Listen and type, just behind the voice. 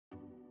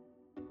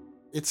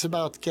It's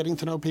about getting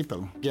to know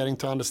people, getting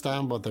to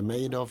understand what they're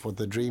made of, what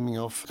they're dreaming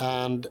of,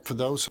 and for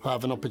those who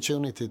have an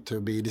opportunity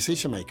to be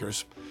decision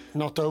makers,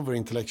 not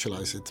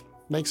over-intellectualize it.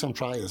 Make some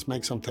trials,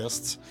 make some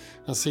tests,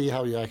 and see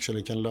how you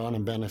actually can learn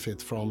and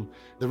benefit from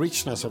the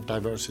richness of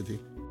diversity.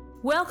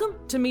 Welcome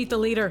to Meet the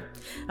Leader,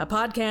 a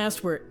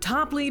podcast where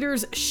top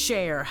leaders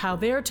share how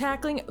they're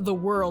tackling the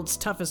world's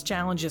toughest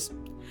challenges.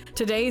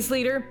 Today's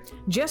leader,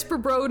 Jesper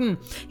Brodin.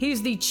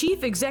 He's the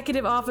Chief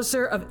Executive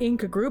Officer of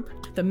Ingka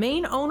Group, the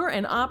main owner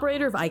and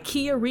operator of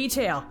IKEA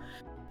Retail.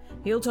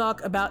 He'll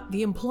talk about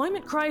the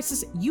employment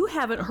crisis you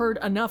haven't heard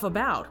enough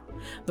about,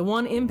 the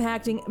one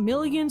impacting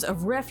millions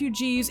of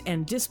refugees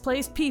and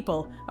displaced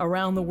people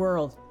around the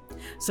world.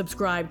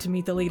 Subscribe to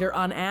Meet the Leader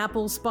on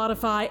Apple,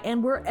 Spotify,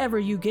 and wherever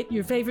you get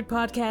your favorite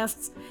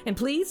podcasts. And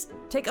please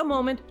take a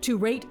moment to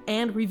rate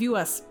and review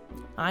us.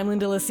 I'm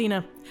Linda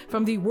Lacina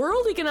from the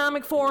World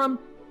Economic Forum,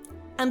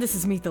 and this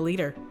is Meet the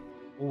Leader.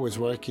 Always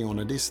working on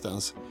a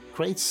distance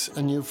creates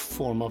a new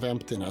form of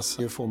emptiness,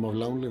 a new form of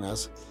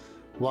loneliness,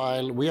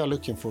 while we are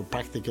looking for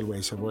practical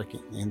ways of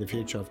working in the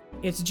future.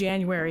 It's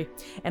January,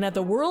 and at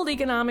the World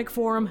Economic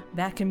Forum,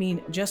 that can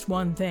mean just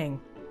one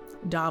thing: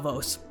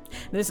 Davos.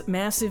 This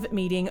massive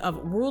meeting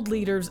of world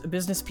leaders,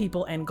 business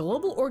people, and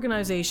global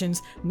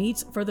organizations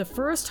meets for the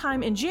first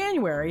time in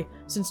January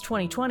since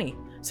 2020,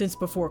 since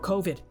before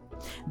COVID.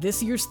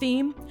 This year's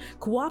theme: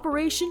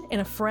 cooperation in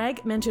a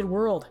fragmented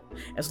world,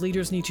 as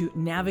leaders need to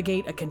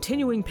navigate a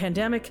continuing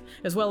pandemic,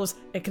 as well as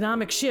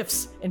economic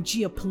shifts and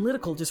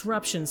geopolitical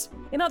disruptions.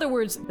 In other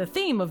words, the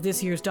theme of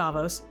this year's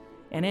Davos,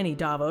 and any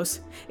Davos,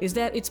 is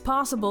that it's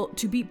possible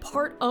to be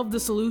part of the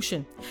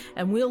solution.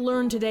 And we'll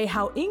learn today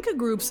how Ingka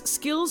Group's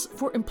Skills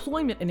for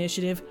Employment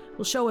initiative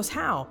will show us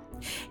how.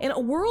 In a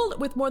world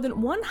with more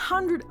than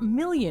 100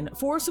 million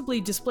forcibly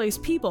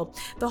displaced people,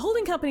 the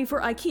holding company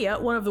for IKEA,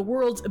 one of the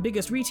world's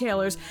biggest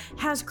retailers,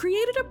 has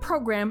created a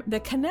program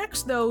that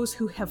connects those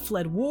who have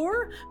fled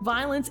war,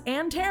 violence,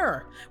 and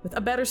terror with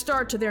a better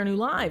start to their new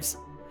lives.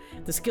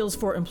 The Skills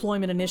for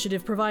Employment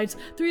initiative provides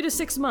 3 to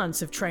 6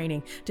 months of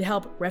training to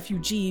help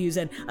refugees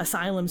and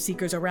asylum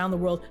seekers around the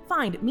world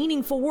find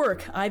meaningful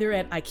work, either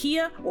at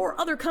IKEA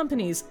or other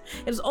companies.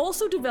 It has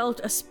also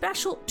developed a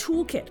special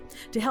toolkit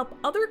to help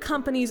other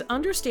companies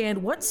understand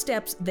what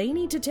steps they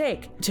need to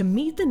take to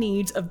meet the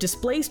needs of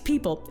displaced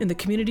people in the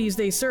communities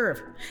they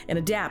serve and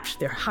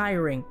adapt their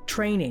hiring,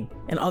 training,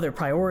 and other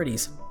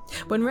priorities.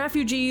 When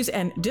refugees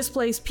and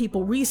displaced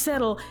people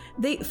resettle,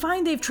 they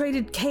find they've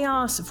traded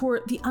chaos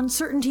for the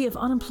uncertainty of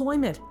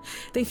unemployment.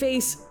 They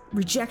face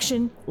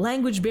rejection,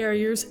 language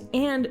barriers,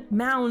 and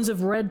mounds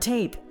of red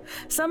tape.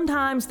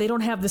 Sometimes they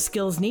don't have the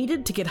skills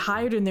needed to get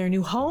hired in their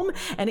new home,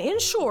 and in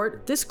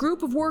short, this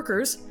group of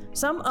workers,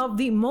 some of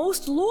the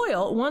most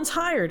loyal once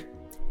hired,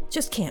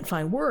 just can't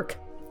find work.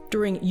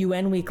 During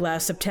UN Week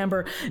last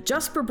September,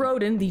 Jesper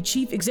Brodin, the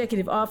Chief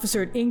Executive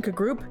Officer at Ingka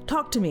Group,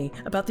 talked to me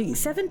about the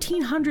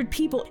 1,700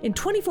 people in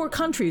 24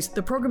 countries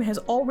the program has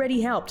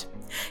already helped.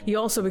 He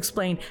also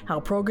explained how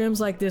programs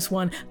like this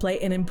one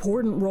play an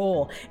important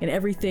role in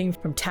everything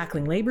from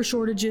tackling labor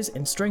shortages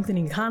and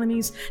strengthening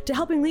economies to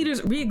helping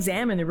leaders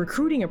re-examine their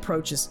recruiting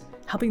approaches,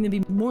 helping them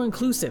be more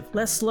inclusive,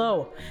 less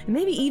slow, and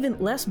maybe even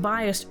less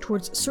biased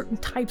towards certain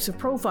types of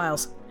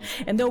profiles.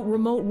 And though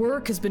remote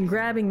work has been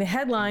grabbing the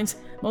headlines,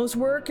 most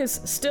work is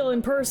still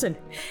in person.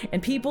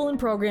 And people in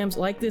programs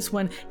like this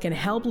one can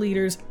help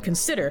leaders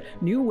consider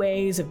new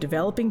ways of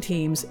developing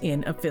teams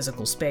in a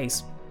physical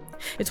space.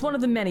 It's one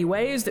of the many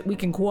ways that we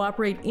can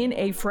cooperate in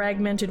a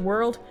fragmented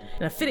world,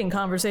 and a fitting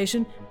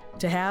conversation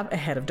to have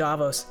ahead of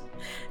Davos.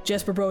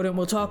 Jesper Brodin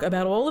will talk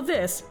about all of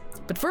this,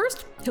 but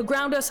first, he'll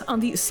ground us on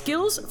the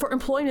Skills for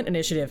Employment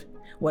initiative,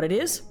 what it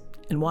is,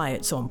 and why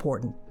it's so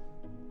important.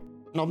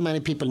 Not many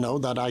people know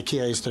that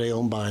IKEA is today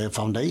owned by a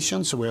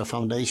foundation, so we are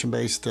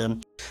foundation-based,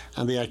 and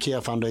the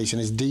IKEA Foundation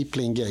is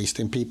deeply engaged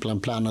in people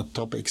and planet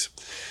topics.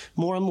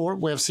 More and more,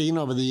 we have seen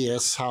over the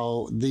years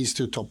how these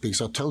two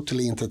topics are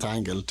totally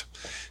intertangled.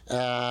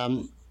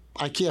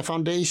 IKEA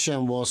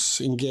Foundation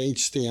was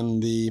engaged in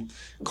the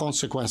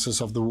consequences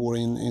of the war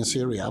in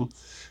Syria.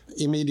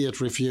 Immediate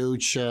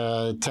refuge,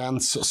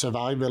 tents,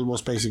 survival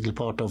was basically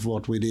part of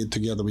what we did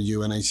together with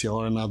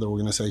UNHCR and other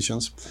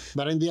organizations.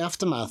 But in the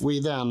aftermath, we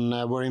then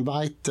were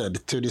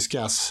invited to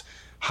discuss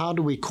how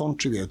do we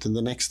contribute in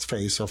the next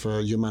phase of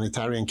a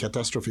humanitarian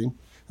catastrophe.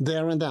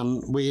 There and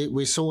then,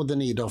 we saw the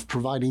need of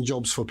providing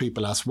jobs for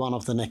people as one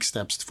of the next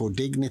steps for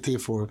dignity,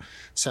 for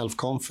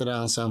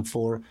self-confidence, and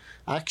for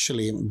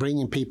actually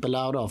bringing people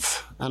out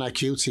of an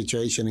acute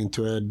situation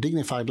into a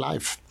dignified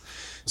life.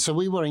 So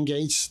we were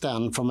engaged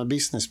then from a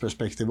business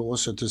perspective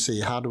also to see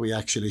how do we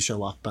actually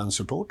show up and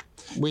support.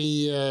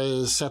 We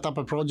set up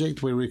a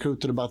project. We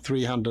recruited about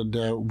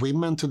 300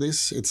 women to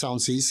this. It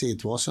sounds easy,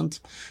 it wasn't.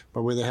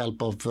 But with the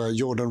help of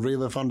Jordan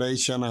River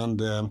Foundation and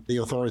the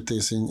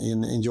authorities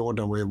in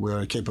Jordan, we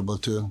were capable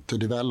to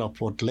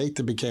develop what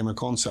later became a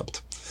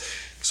concept.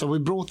 So we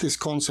brought this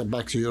concept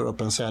back to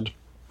Europe and said,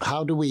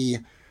 how do we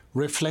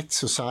reflect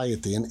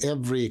society in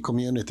every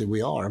community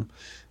we are.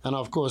 And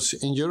of course,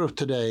 in Europe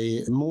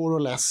today, more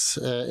or less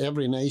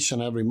every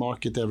nation, every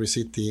market, every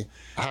city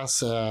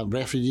has a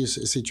refugee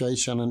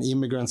situation, an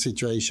immigrant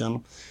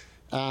situation.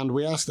 And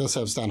we asked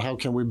ourselves then, how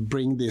can we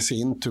bring this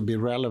in to be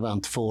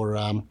relevant for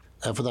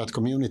that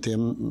community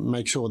and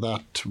make sure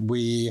that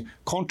we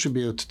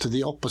contribute to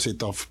the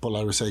opposite of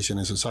polarization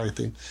in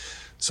society?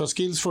 So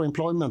Skills for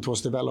Employment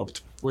was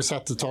developed. We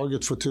set the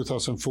target for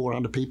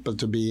 2,400 people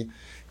to be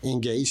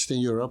engaged in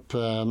Europe.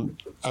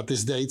 At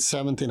this date,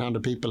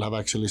 1,700 people have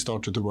actually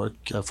started to work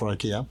for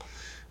IKEA.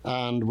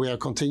 And we are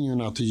continuing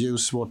now to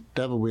use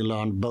whatever we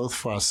learned, both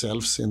for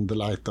ourselves in the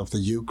light of the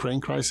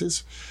Ukraine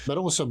crisis, but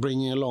also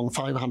bringing along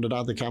 500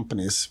 other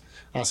companies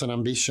as an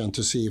ambition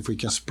to see if we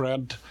can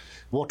spread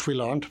what we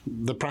learned,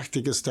 the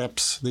practical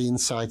steps, the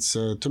insights,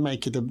 to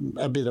make it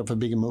a bit of a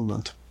bigger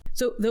movement.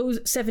 So those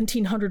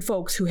 1,700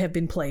 folks who have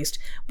been placed,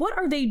 what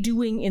are they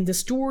doing in the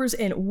stores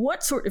and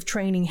what sort of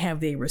training have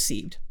they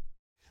received?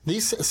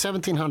 These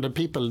 1,700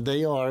 people,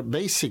 they are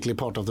basically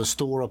part of the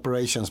store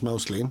operations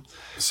mostly.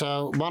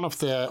 So one of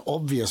the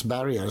obvious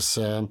barriers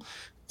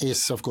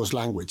is, of course,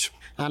 language.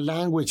 And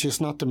language is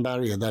not a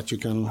barrier that you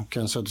can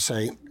so to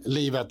say,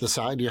 leave at the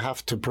side. You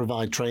have to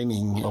provide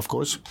training, of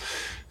course.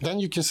 Then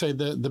you can say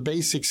the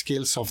basic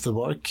skills of the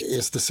work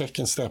is the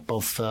second step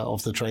of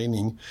the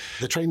training.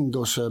 The training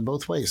goes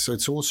both ways. So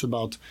it's also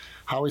about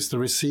how is the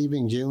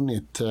receiving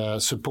unit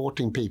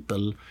supporting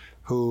people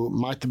who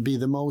might be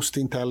the most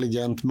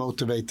intelligent,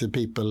 motivated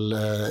people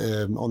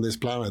on this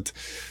planet.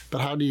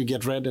 But how do you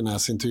get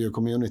readiness into your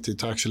community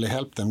to actually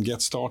help them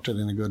get started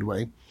in a good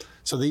way?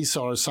 So these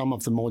are some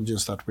of the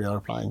modules that we are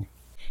applying.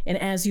 And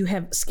as you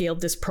have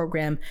scaled this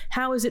program,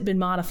 how has it been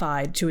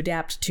modified to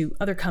adapt to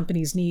other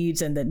companies'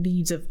 needs and the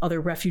needs of other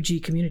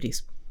refugee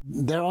communities?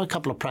 There are a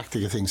couple of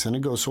practical things, and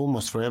it goes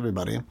almost for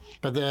everybody.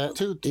 But the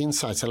two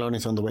insights I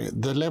learned on the way,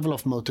 the level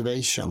of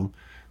motivation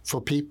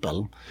for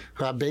people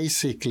who have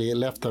basically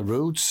left their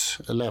roots,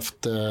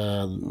 left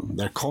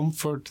their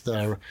comfort,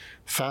 their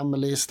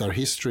families, their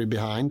history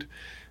behind.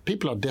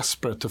 People are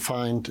desperate to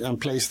find and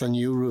place their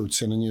new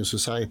roots in a new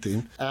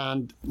society.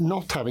 And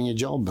not having a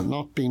job,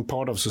 not being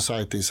part of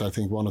society is, I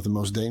think, one of the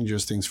most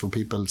dangerous things for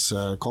people's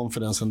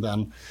confidence and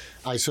then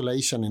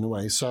isolation in a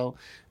way. So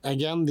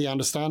again, the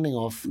understanding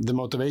of the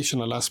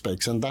motivational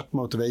aspects, and that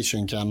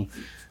motivation can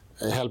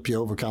help you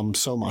overcome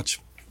so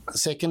much.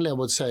 Secondly, I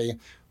would say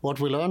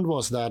what we learned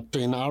was that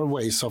in our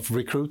ways of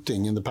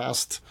recruiting in the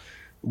past,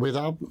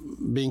 without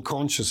being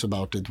conscious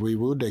about it, we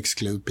would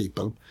exclude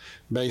people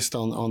based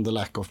on the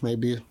lack of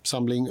maybe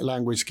some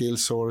language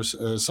skills or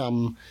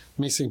some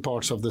missing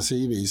parts of the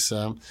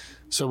CVs.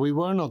 So we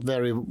were not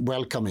very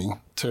welcoming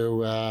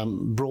to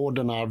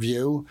broaden our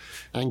view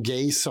and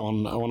gaze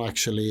on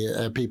actually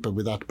people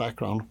with that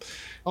background.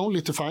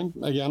 Only to find,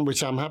 again,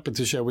 which I'm happy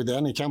to share with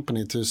any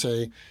company, to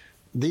say,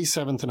 these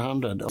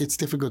 1,700, it's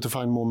difficult to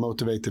find more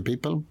motivated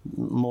people,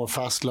 more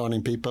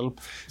fast-learning people.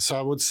 So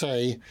I would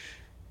say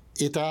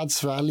it adds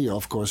value,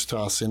 of course, to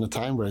us in a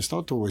time where it's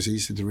not always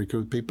easy to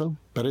recruit people.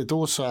 But it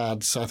also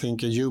adds, I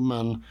think, a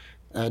human,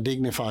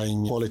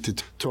 dignifying quality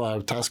to our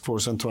task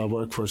force and to our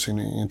workforce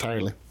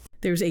entirely.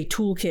 There's a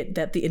toolkit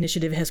that the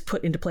initiative has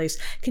put into place.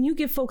 Can you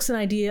give folks an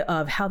idea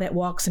of how that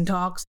walks and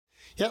talks?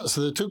 Yeah,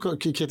 so the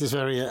toolkit is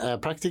very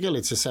practical.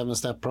 It's a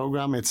 7-step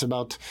program. It's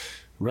about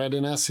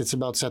readiness. It's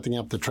about setting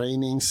up the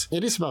trainings.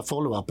 It is about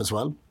follow-up as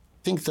well.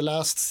 I think the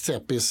last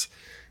step is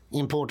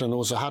important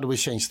also. How do we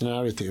change the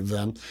narrative?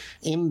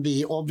 In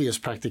the obvious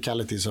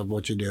practicalities of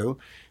what you do,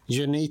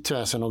 you need to,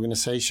 as an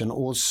organization,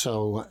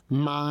 also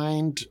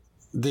mind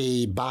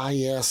the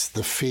bias,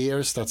 the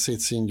fears that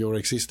sits in your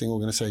existing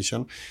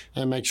organization,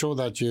 and make sure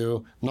that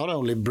you not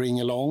only bring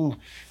along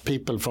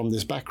people from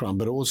this background,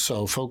 but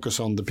also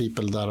focus on the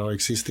people that are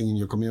existing in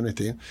your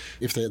community.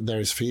 If there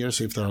is fears,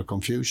 if there are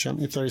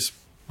confusion, if there is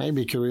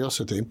maybe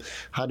curiosity,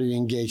 how do you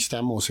engage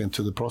them also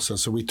into the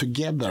process so we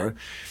together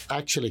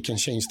actually can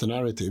change the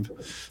narrative?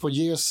 For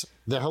years,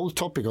 the whole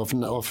topic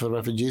of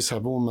refugees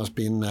have almost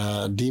been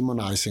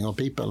demonizing of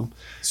people.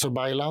 So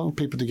by allowing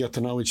people to get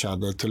to know each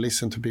other, to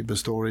listen to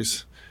people's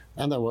stories,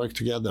 and then work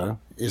together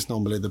is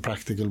normally the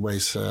practical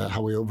ways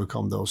how we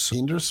overcome those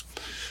hinders.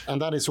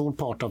 And that is all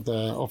part of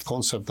the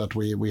concept that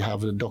we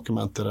have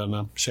documented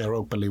and share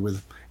openly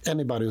with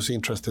anybody who's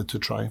interested to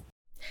try.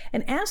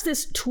 And as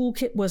this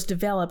toolkit was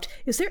developed,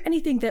 is there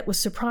anything that was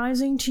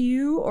surprising to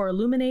you or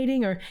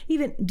illuminating or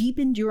even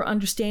deepened your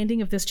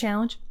understanding of this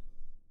challenge?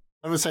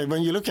 I would say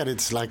when you look at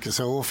it, like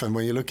so often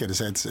when you look at it,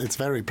 it's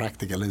very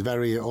practical. It's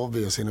very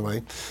obvious in a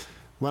way.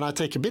 When I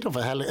take a bit of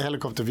a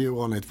helicopter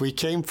view on it, we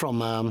came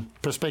from a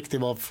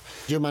perspective of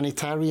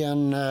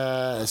humanitarian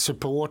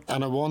support,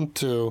 and I want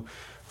to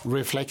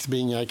reflect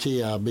being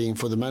IKEA, being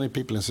for the many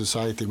people in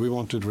society. We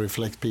want to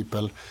reflect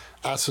people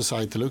as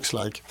society looks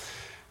like.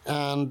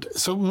 And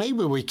so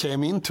maybe we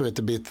came into it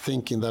a bit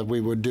thinking that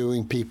we were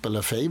doing people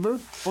a favor,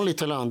 only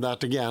to learn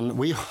that, again,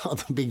 we are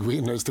the big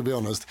winners, to be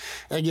honest.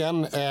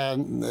 Again,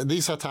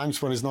 these are times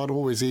when it's not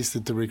always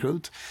easy to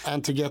recruit.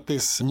 And to get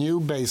this new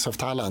base of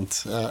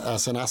talent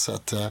as an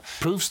asset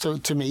proves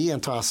to me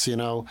and to us,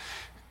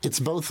 it's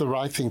both the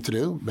right thing to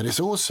do, but it's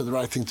also the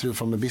right thing to do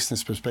from a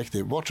business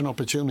perspective. What an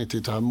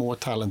opportunity to have more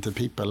talented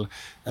people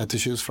to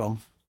choose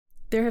from.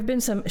 There have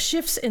been some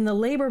shifts in the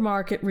labor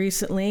market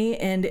recently,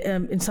 and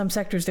in some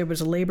sectors there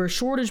was a labor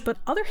shortage. But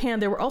on the other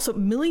hand, there were also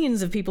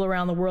millions of people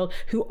around the world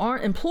who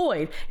aren't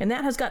employed, and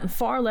that has gotten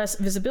far less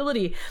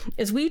visibility.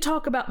 As we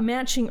talk about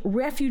matching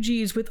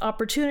refugees with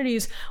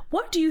opportunities,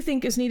 what do you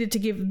think is needed to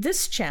give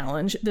this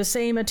challenge the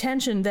same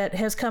attention that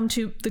has come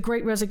to the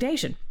Great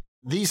Resignation?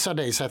 These are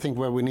days, I think,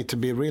 where we need to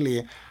be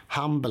really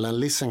humble and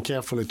listen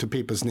carefully to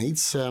people's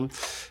needs.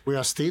 We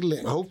are still,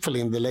 hopefully,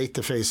 in the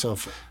later phase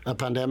of a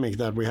pandemic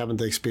that we haven't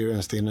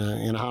experienced in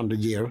 100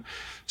 years.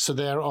 So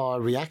there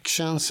are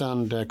reactions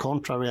and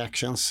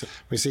contra-reactions.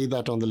 We see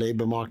that on the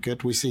labor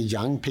market. We see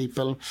young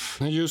people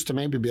who used to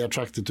maybe be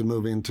attracted to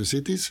move into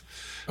cities,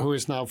 who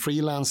is now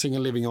freelancing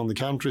and living on the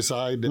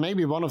countryside.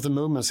 Maybe one of the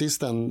movements is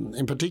then,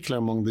 in particular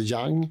among the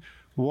young,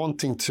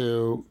 wanting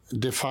to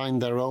define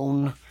their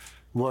own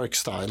work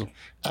style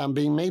and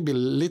being maybe a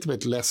little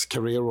bit less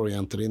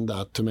career-oriented in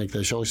that to make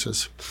their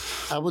choices.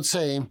 I would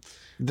say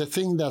the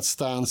thing that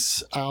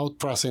stands out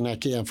for us in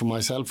IKEA and for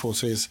myself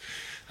also is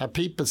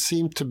people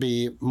seem to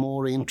be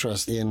more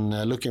interested in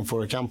looking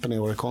for a company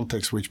or a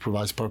context which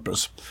provides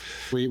purpose.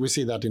 We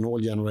see that in all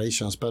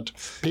generations, but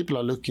people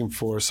are looking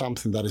for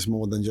something that is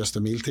more than just a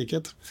meal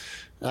ticket.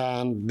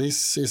 And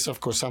this is, of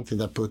course, something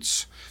that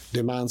puts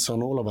demands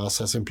on all of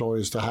us as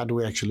employers to how do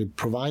we actually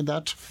provide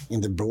that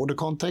in the broader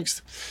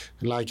context,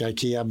 like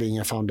IKEA being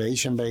a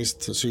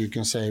foundation-based, so you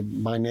can say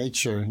by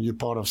nature you're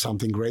part of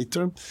something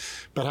greater.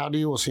 But how do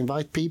you also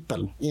invite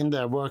people in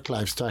their work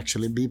lives to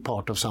actually be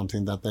part of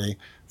something that they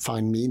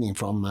find meaning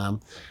from?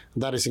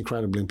 That is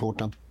incredibly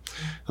important.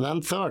 And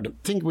then third, I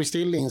think we're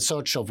still in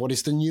search of what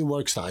is the new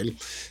work style.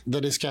 The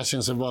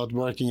discussions about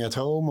working at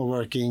home or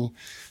working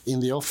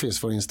in the office,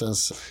 for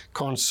instance,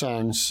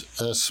 concerns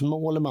a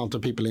small amount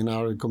of people in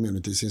our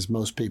community, since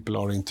most people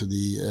are into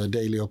the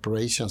daily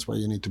operations where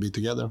you need to be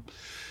together.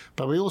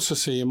 But we also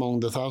see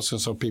among the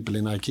thousands of people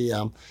in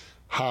IKEA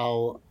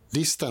how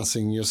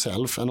distancing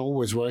yourself and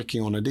always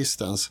working on a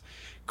distance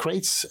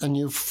creates a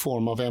new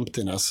form of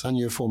emptiness, a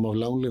new form of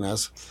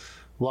loneliness.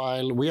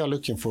 While we are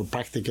looking for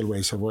practical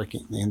ways of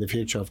working in the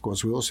future, of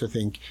course, we also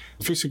think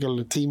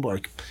physical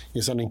teamwork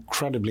is an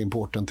incredibly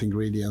important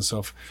ingredient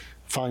of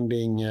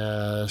finding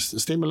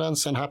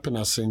stimulants and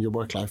happiness in your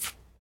work life.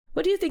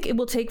 What do you think it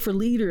will take for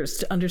leaders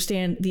to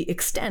understand the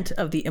extent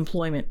of the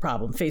employment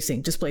problem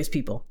facing displaced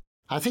people?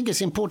 I think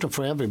it's important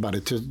for everybody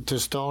to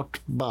start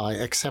by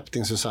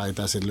accepting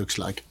society as it looks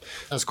like.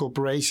 As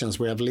corporations,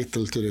 we have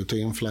little to do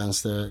to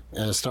influence the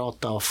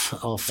strata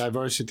of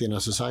diversity in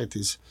our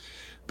societies.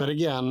 But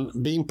again,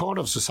 being part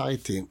of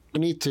society, you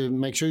need to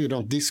make sure you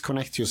don't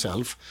disconnect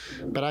yourself,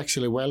 but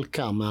actually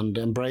welcome and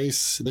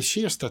embrace the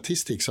sheer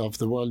statistics of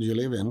the world you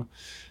live in.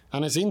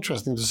 And it's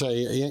interesting to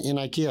say, in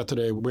IKEA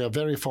today, we are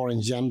very far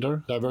in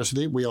gender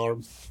diversity. We are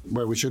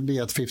where we should be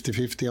at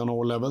 50-50 on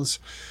all levels.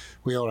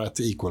 We are at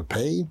equal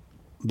pay.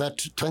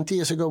 But 20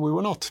 years ago, we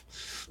were not,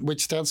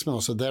 which tells me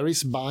also there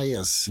is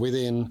bias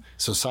within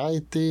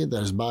society,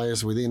 there's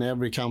bias within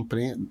every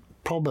company.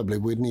 Probably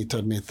we need to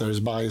admit there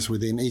is bias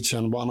within each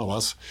and one of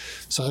us.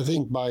 So I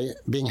think by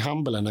being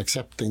humble and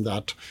accepting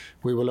that,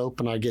 we will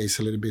open our gaze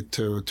a little bit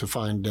to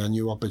find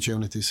new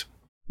opportunities.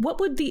 What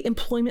would the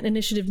employment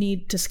initiative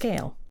need to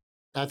scale?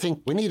 I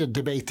think we need a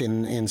debate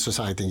in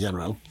society in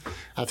general.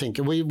 I think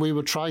we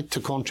will try to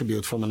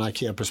contribute from an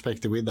IKEA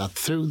perspective with that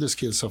through the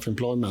skills of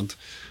employment.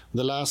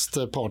 The last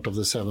part of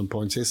the 7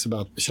 points is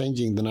about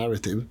changing the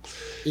narrative.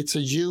 It's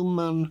a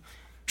human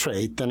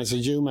trait and it's a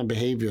human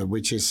behavior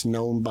which is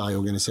known by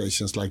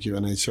organizations like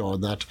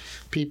UNHCR, that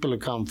people who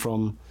come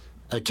from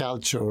a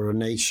culture or a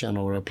nation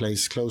or a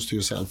place close to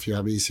yourself, you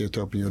have easier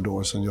to open your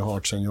doors and your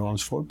hearts and your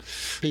arms for.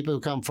 People who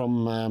come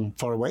from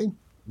far away,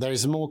 there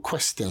is more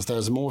questions,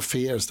 there's more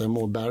fears, there are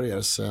more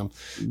barriers.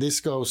 This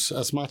goes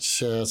as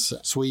much as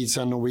Swedes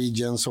and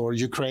Norwegians or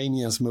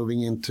Ukrainians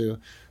moving into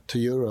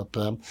Europe.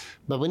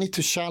 But we need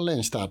to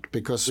challenge that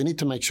because we need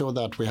to make sure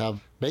that we have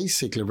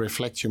basically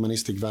reflect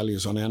humanistic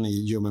values on any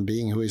human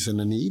being who is in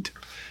a need.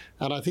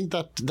 And I think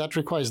that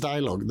requires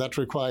dialogue, that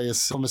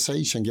requires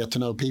conversation, get to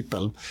know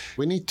people.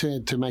 We need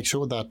to make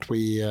sure that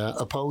we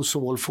oppose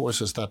all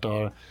forces that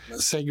are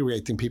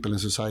segregating people in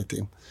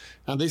society.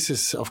 And this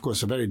is, of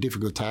course, a very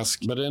difficult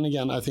task. But then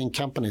again, I think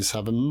companies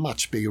have a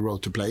much bigger role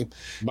to play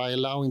by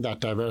allowing that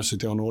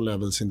diversity on all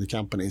levels in the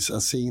companies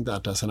and seeing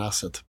that as an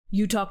asset.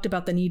 You talked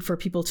about the need for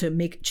people to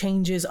make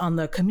changes on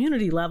the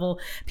community level.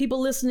 People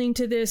listening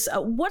to this,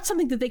 what's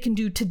something that they can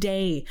do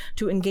today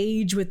to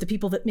engage with the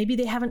people that maybe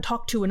they haven't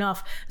talked to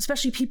enough,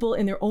 especially people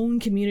in their own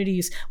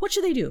communities? What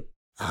should they do?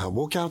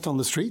 Walk out on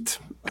the street,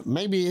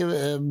 maybe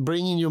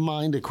bring in your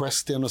mind a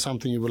question or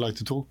something you would like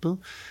to talk to,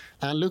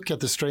 and look at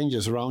the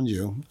strangers around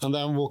you, and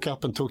then walk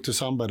up and talk to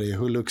somebody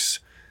who looks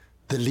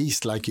the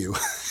least like you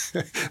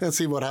and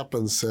see what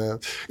happens.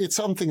 It's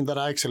something that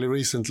I actually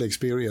recently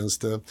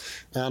experienced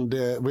and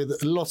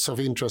with lots of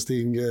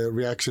interesting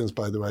reactions,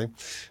 by the way.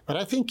 But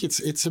I think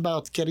it's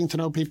about getting to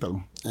know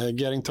people,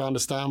 getting to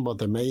understand what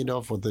they're made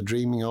of, what they're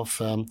dreaming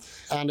of.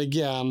 And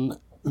again,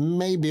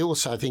 maybe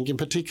also, I think, in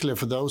particular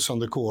for those on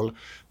the call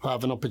who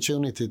have an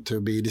opportunity to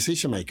be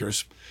decision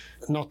makers,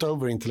 not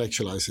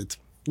over-intellectualize it.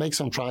 Make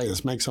some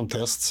trials, make some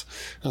tests,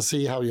 and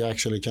see how you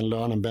actually can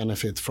learn and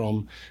benefit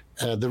from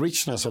the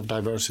richness of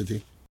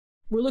diversity.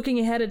 We're looking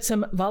ahead at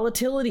some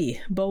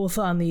volatility, both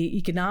on the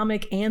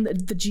economic and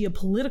the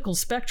geopolitical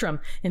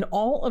spectrum, and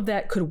all of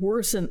that could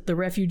worsen the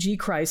refugee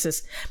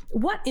crisis.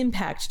 What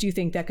impact do you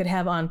think that could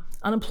have on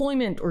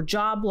unemployment or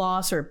job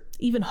loss or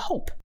even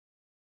hope?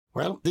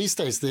 Well, these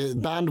days, the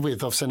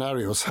bandwidth of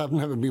scenarios have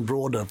never been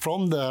broader,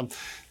 from the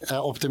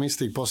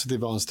optimistic,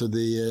 positive ones to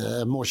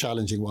the more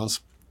challenging ones.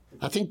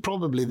 I think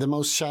probably the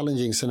most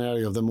challenging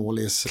scenario of them all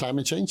is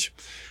climate change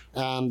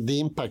and the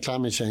impact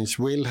climate change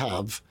will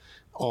have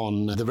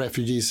on the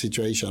refugee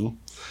situation.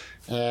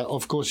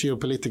 Of course,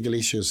 geopolitical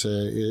issues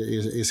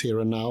is here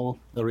and now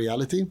a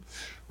reality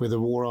with the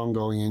war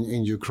ongoing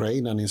in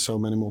Ukraine and in so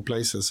many more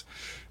places.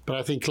 But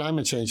I think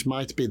climate change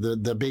might be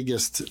the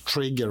biggest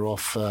trigger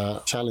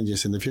of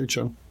challenges in the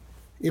future.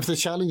 If the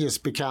challenges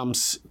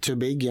becomes too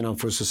big,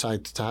 for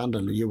society to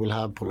handle, you will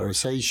have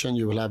polarization,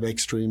 you will have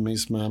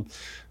extremism,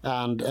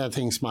 and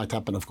things might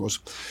happen, of course.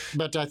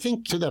 But I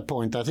think to that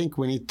point, I think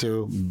we need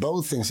to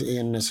both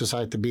in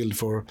society build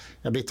for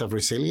a bit of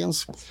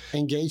resilience,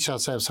 engage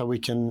ourselves how we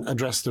can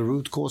address the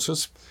root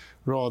causes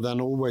rather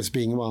than always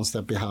being one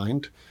step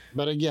behind.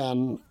 But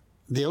again,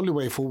 the only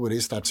way forward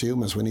is that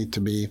humans, we need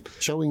to be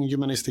showing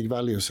humanistic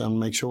values and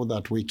make sure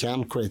that we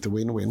can create a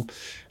win-win.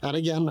 And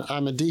again,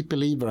 I'm a deep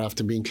believer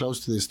after being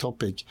close to this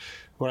topic,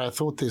 where I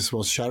thought this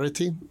was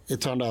charity.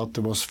 It turned out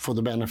it was for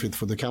the benefit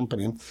for the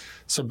company.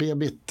 So be a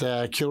bit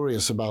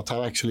curious about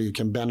how actually you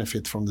can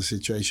benefit from the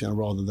situation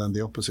rather than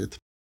the opposite.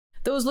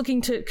 Those looking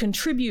to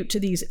contribute to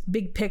these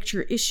big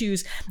picture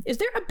issues, is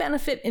there a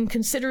benefit in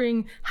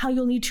considering how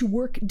you'll need to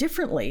work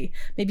differently?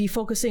 Maybe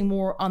focusing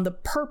more on the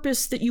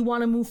purpose that you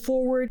want to move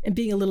forward and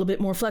being a little bit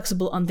more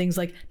flexible on things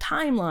like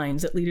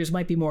timelines that leaders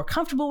might be more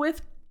comfortable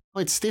with?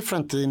 It's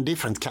different in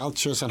different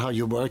cultures and how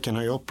you work and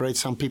how you operate.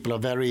 Some people are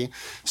very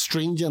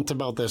stringent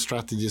about their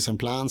strategies and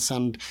plans,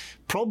 and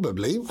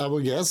probably, I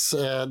would guess,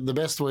 the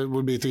best way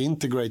would be to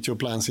integrate your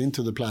plans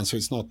into the plan, so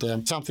it's not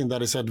something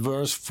that is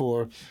adverse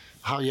for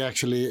how you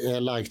actually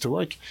like to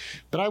work.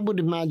 But I would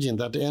imagine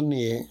that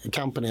any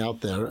company out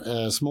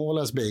there, small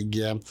as big,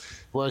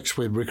 works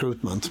with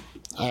recruitment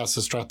as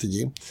a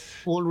strategy.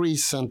 All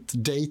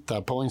recent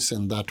data points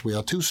in that we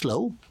are too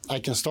slow. I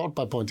can start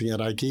by pointing at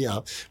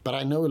IKEA, but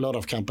I know a lot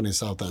of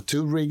companies out there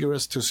too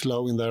rigorous, too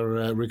slow in their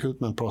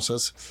recruitment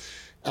process,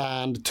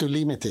 and too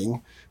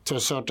limiting to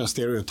a certain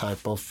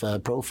stereotype of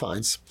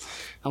profiles.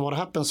 And what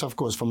happens, of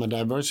course, from a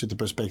diversity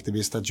perspective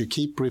is that you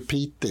keep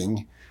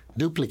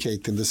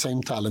duplicating the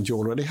same talent you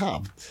already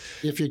have.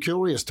 If you're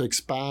curious to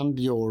expand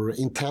your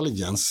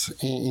intelligence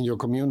in your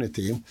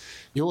community,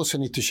 you also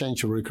need to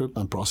change your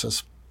recruitment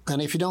process.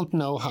 And if you don't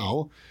know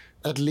how,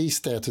 at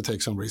least dare to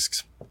take some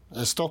risks.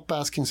 Stop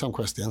asking some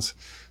questions.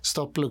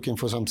 Stop looking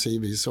for some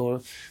CVs,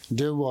 or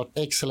do what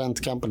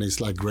excellent companies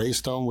like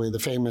Greystone with the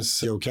famous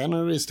Joe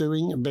Kenner is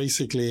doing,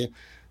 basically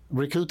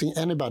recruiting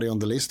anybody on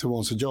the list who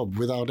wants a job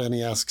without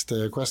any asked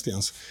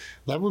questions.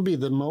 That would be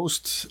the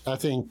most, I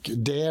think,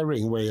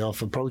 daring way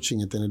of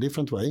approaching it in a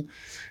different way.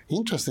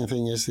 Interesting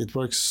thing is it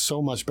works so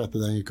much better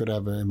than you could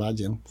ever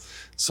imagine.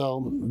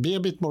 So be a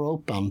bit more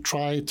open.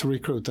 Try to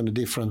recruit in a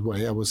different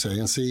way, I would say,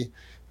 and see,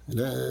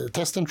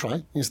 test and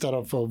try instead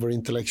of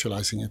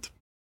over-intellectualizing it.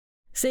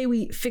 Say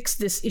we fix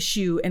this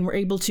issue and we're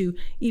able to,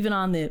 even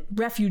on the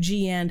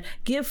refugee end,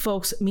 give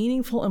folks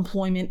meaningful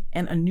employment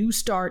and a new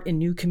start in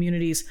new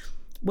communities.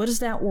 What does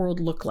that world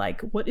look like?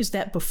 What is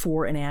that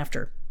before and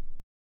after?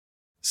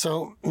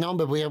 So, no,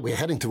 but we're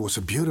heading towards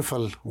a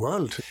beautiful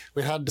world.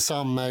 We had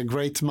some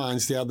great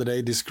minds the other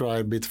day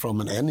describe it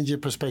from an energy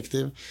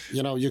perspective.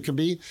 You can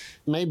be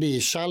maybe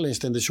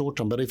challenged in the short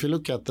term, but if you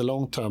look at the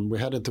long term, we're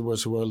headed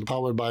towards a world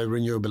powered by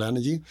renewable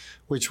energy,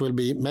 which will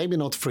be maybe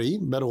not free,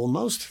 but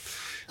almost.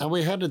 And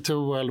we're headed to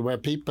a world where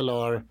people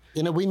are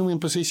in a win-win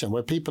position,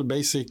 where people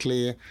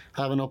basically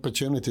have an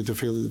opportunity to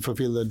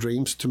fulfill their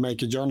dreams, to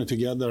make a journey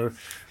together.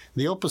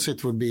 The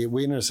opposite would be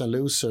winners and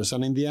losers.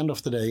 And in the end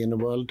of the day, in a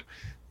world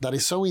that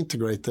is so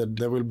integrated,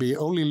 there will be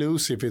only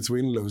lose if it's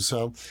win-lose.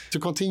 So to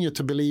continue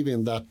to believe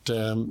in that,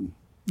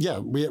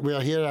 we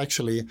are here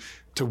actually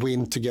to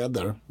win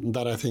together.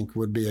 That, I think,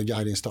 would be a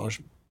guiding star.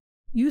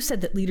 You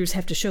said that leaders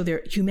have to show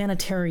their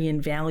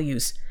humanitarian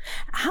values.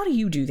 How do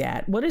you do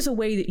that? What is a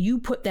way that you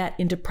put that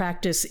into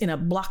practice in a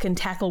block and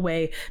tackle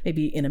way,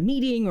 maybe in a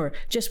meeting or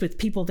just with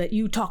people that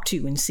you talk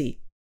to and see?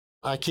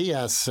 IKEA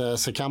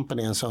as a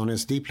company and so on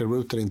is deeply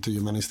rooted into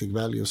humanistic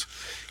values.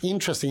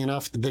 Interesting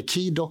enough, the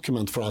key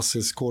document for us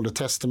is called A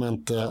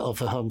Testament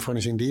of a Home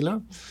Furnishing Dealer.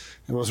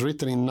 It was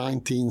written in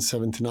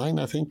 1979,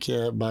 I think,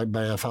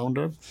 by a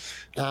founder.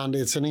 And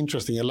it's an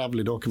interesting, a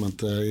lovely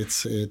document.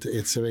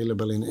 It's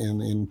available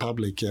in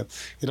public. It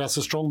has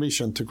a strong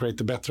vision to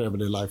create a better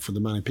everyday life for the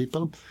many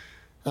people.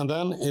 And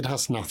then it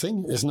has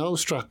nothing. There's no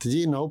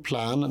strategy, no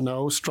plan,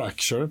 no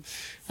structure.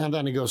 And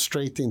then it goes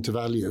straight into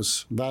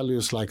values.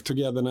 Values like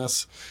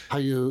togetherness, how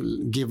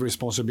you give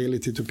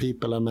responsibility to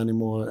people, and many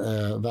more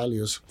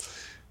values.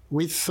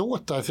 We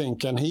thought, I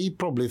think, and he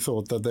probably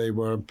thought that they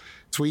were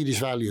Swedish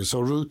values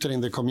or rooted in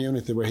the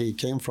community where he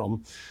came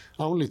from,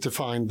 only to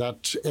find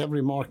that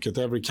every market,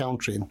 every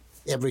country,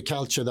 every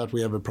culture that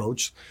we have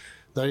approached,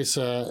 there is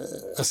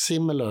a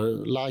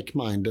similar,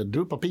 like-minded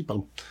group of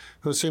people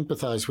who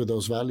sympathize with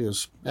those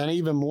values. And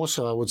even more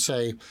so, I would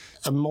say,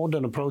 a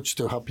modern approach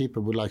to how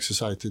people would like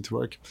society to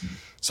work.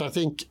 So I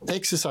think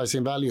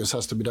exercising values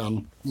has to be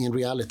done in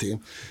reality.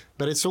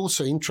 But it's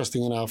also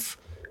interesting enough,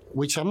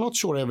 which I'm not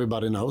sure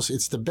everybody knows,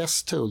 it's the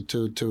best tool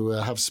to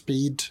have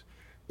speed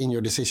in your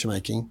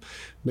decision-making.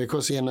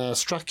 Because in a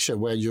structure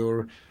where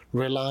you're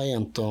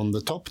reliant on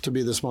the top to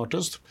be the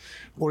smartest,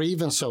 or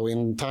even so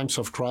in times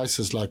of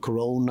crisis like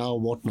Corona or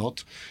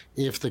whatnot,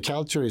 if the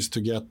culture is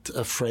to get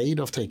afraid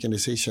of taking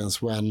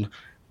decisions when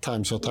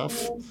times are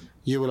tough,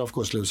 you will of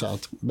course lose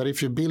out. But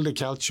if you build a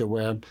culture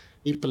where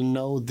people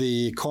know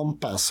the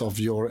compass of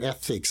your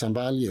ethics and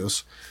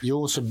values, you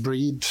also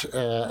breed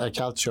a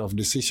culture of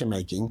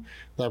decision-making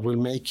that will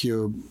make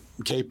you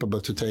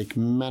capable to take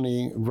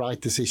many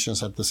right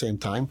decisions at the same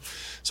time.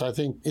 So I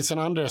think it's an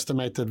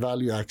underestimated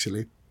value,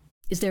 actually.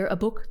 Is there a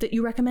book that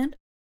you recommend?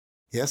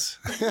 Yes.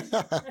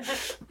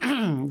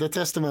 The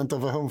Testament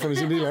of a Home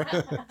Furnishing Dealer.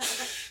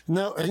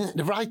 No,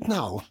 right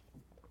now,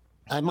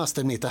 I must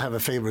admit I have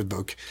a favorite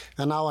book,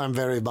 and now I'm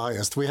very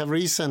biased. We have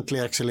recently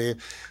actually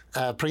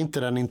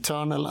printed an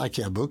internal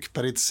IKEA book,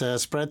 but it's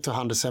spread to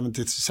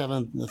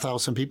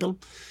 177,000 people.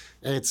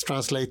 It's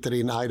translated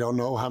in I don't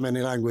know how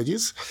many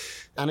languages.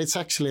 And it's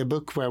actually a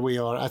book where we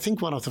are, I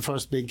think, one of the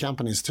first big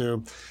companies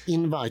to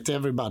invite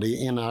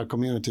everybody in our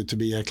community to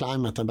be a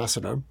climate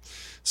ambassador.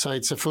 So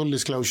it's a full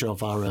disclosure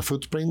of our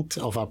footprint,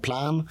 of our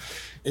plan.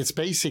 It's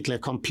basically a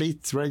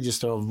complete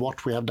register of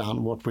what we have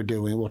done, what we're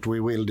doing, what we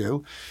will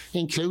do,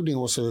 including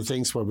also the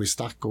things where we're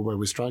stuck or where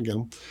we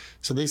struggle.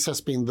 So this has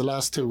been the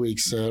last 2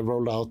 weeks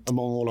rolled out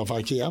among all of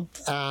IKEA.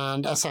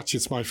 And as such,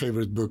 it's my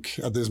favorite book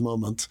at this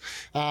moment.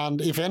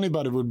 And if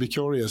anybody would be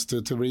curious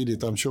to read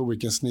it, I'm sure we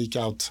can sneak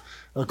out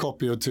a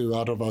copy or two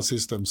out of our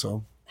system.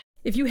 So,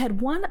 if you had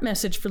one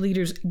message for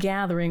leaders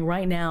gathering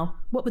right now,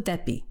 what would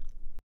that be?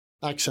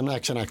 Action,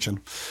 action,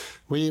 action.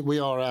 We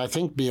are, I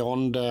think,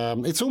 beyond.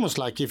 It's almost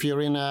like if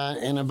you're in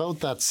a boat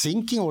that's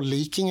sinking or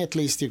leaking, at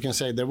least you can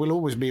say there will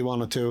always be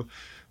one or two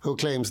who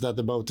claims that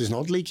the boat is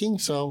not leaking.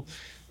 So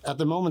at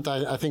the moment,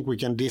 I think we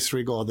can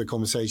disregard the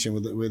conversation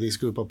with this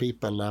group of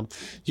people.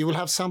 You will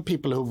have some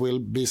people who will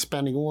be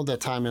spending all their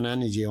time and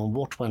energy on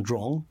what went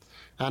wrong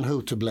and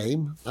who to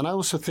blame. And I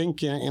also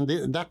think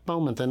in that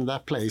moment and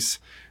that place,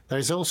 there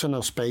is also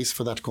no space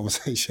for that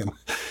conversation.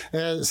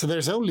 So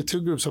there's only two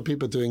groups of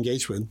people to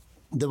engage with.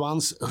 The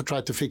ones who try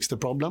to fix the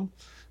problem,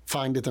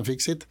 find it and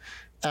fix it,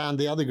 and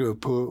the other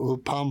group who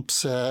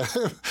pumps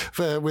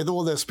with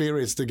all their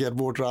spirits to get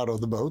water out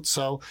of the boat.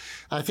 So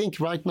I think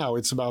right now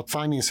it's about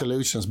finding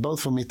solutions,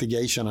 both for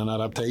mitigation and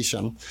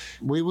adaptation.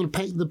 We will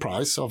pay the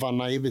price of our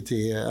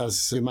naivety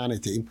as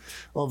humanity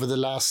over the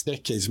last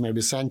decades, maybe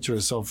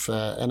centuries of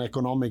an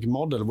economic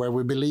model where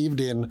we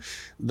believed in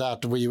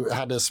that we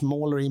had a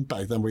smaller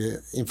impact than we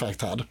in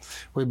fact had.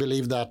 We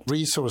believed that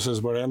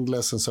resources were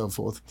endless and so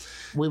forth.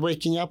 We're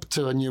waking up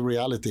to a new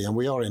reality, and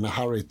we are in a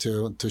hurry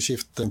to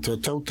shift into a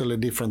totally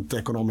different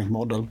economic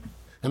model,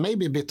 and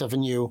maybe a bit of a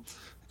new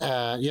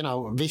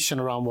vision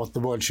around what the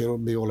world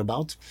should be all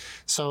about.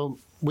 So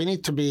we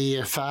need to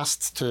be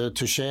fast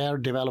to share,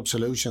 develop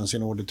solutions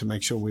in order to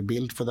make sure we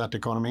build for that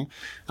economy.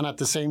 And at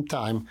the same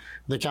time,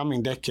 the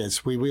coming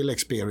decades, we will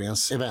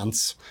experience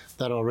events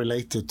that are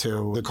related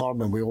to the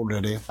carbon we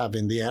already have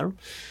in the air.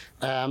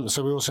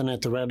 So we also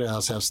need to ready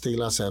ourselves,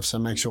 steel ourselves,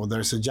 and make sure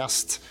there's a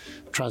just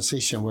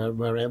transition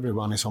where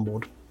everyone is on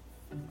board.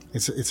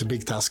 It's a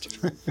big task.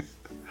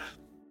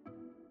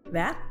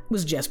 That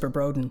was Jesper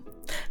Brodin.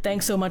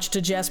 Thanks so much to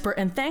Jesper,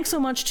 and thanks so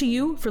much to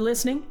you for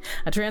listening.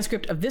 A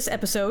transcript of this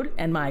episode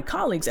and my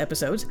colleagues'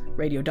 episodes,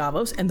 Radio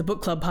Davos and the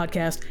Book Club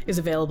podcast, is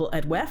available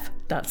at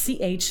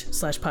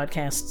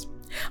wef.ch/podcasts.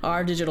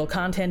 Our digital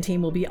content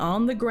team will be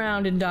on the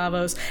ground in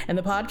Davos, and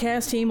the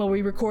podcast team will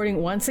be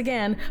recording once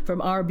again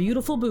from our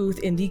beautiful booth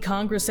in the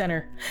Congress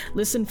Center.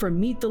 Listen for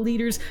Meet the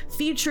Leaders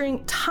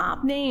featuring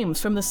top names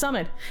from the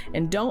summit,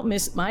 and don't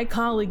miss my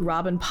colleague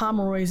Robin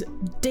Pomeroy's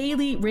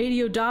daily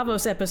Radio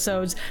Davos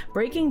episodes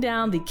breaking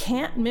down the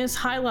can't-miss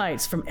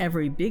highlights from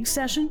every big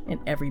session and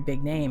every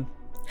big name.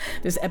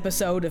 This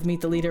episode of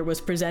Meet the Leader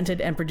was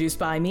presented and produced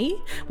by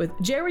me, with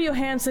Jerry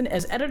Johansson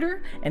as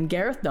editor and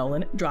Gareth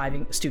Nolan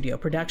driving studio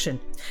production.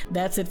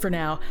 That's it for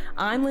now.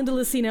 I'm Linda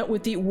Lucina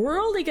with the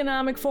World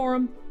Economic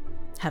Forum.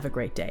 Have a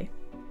great day.